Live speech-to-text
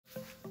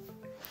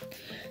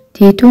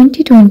The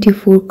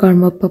 2024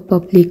 Karmapa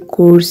Public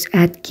Course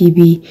at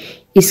KIBI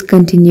is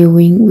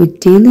continuing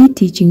with daily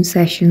teaching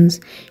sessions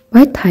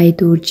by Thaye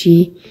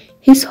Dorje,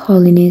 His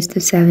Holiness the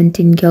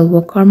 17th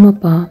Gyalwa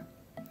Karmapa,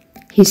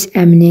 His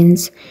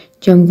Eminence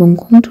Jamgon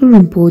Kongtrul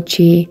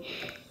Rinpoche,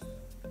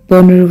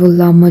 Venerable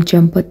Lama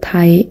Jampa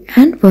Thaye,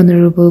 and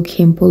Venerable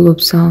Khenpo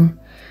Lobsang.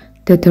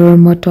 The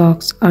Dharma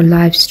talks are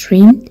live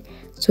streamed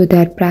so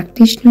that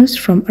practitioners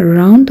from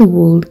around the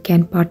world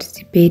can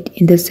participate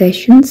in the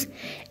sessions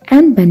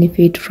and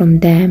benefit from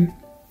them.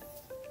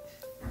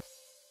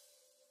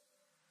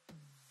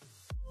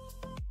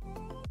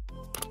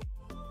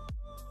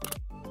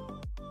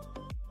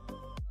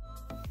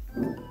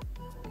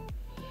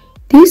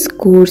 This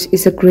course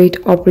is a great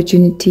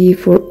opportunity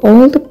for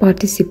all the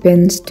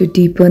participants to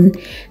deepen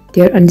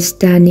their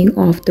understanding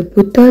of the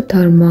Buddha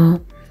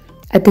Dharma.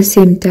 At the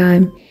same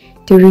time,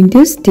 during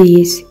these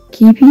days,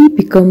 KIBI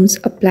becomes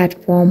a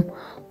platform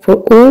for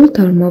all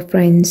Dharma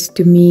friends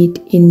to meet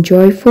in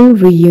joyful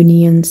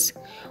reunions,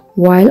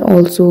 while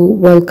also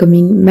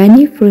welcoming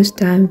many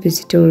first-time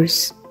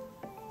visitors.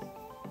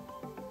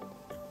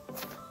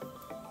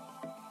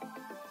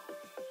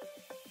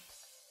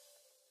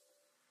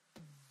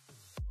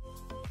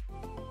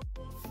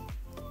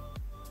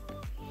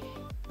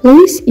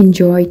 Please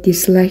enjoy the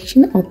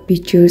selection of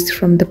pictures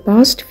from the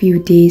past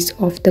few days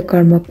of the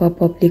Karmapa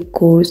Public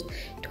Course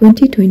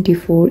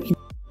 2024.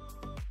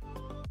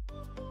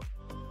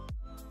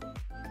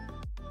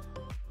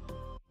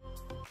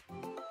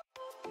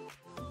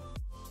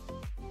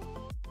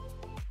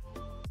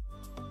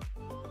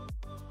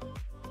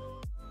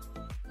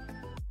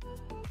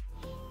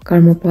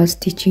 Karmapa's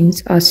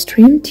teachings are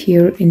streamed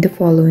here in the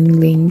following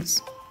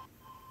links.